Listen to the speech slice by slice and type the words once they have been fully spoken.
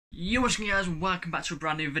Yo, what's going on, guys, and welcome back to a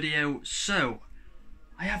brand new video. So,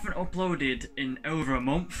 I haven't uploaded in over a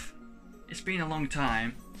month. It's been a long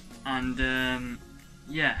time, and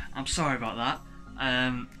yeah, I'm sorry about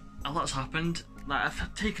that. A lot's happened. Like,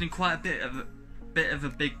 I've taken quite a bit of a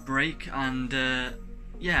big break, and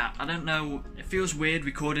yeah, I don't know. It feels weird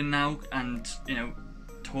recording now, and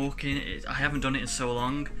talking. I haven't done it in so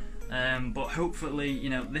long, but hopefully,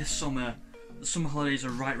 this summer. The summer holidays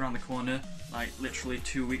are right around the corner, like literally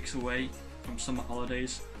 2 weeks away from summer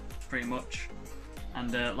holidays, pretty much.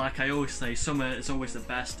 And like I always say, summer is always the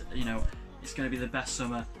best, it's going to be the best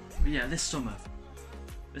summer. But yeah, this summer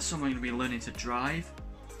I'm going to be learning to drive,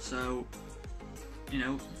 so,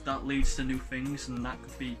 that leads to new things, and that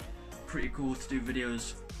could be pretty cool to do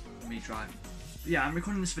videos of me driving. But yeah, I'm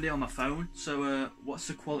recording this video on my phone, so what's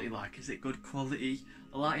the quality like? Is it good quality?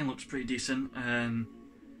 The lighting looks pretty decent.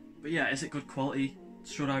 But yeah, is it good quality?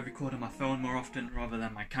 Should I record on my phone more often rather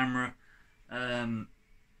than my camera?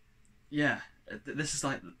 Yeah, this is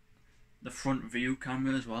like the front view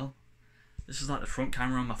camera as well. This is like the front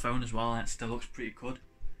camera on my phone as well, and it still looks pretty good.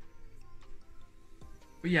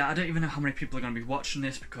 But yeah, I don't even know how many people are going to be watching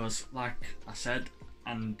this because, like I said,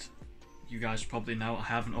 and you guys probably know, I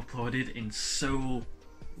haven't uploaded in so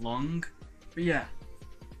long. But yeah,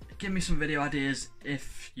 give me some video ideas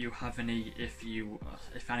if you have any.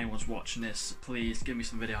 If anyone's watching this, please give me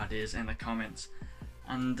some video ideas in the comments,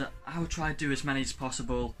 and I will try to do as many as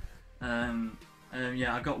possible.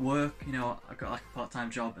 Yeah, I've got work. I've got like a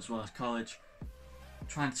part-time job as well as college. I'm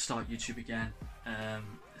trying to start YouTube again.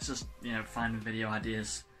 It's just finding video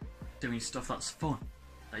ideas, doing stuff that's fun,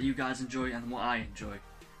 that you guys enjoy and what I enjoy.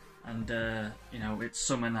 And it's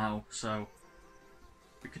summer now, so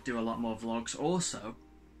we could do a lot more vlogs. Also,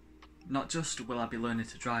 not just will I be learning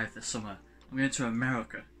to drive this summer, I'm going to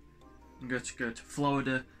America. I'm going to go to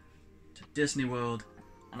Florida, to Disney World,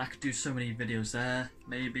 and I could do so many videos there.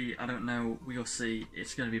 Maybe, I don't know, we'll see.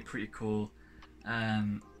 It's going to be pretty cool.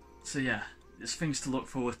 So yeah, there's things to look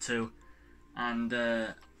forward to, and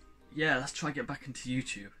yeah, let's try to get back into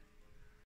YouTube.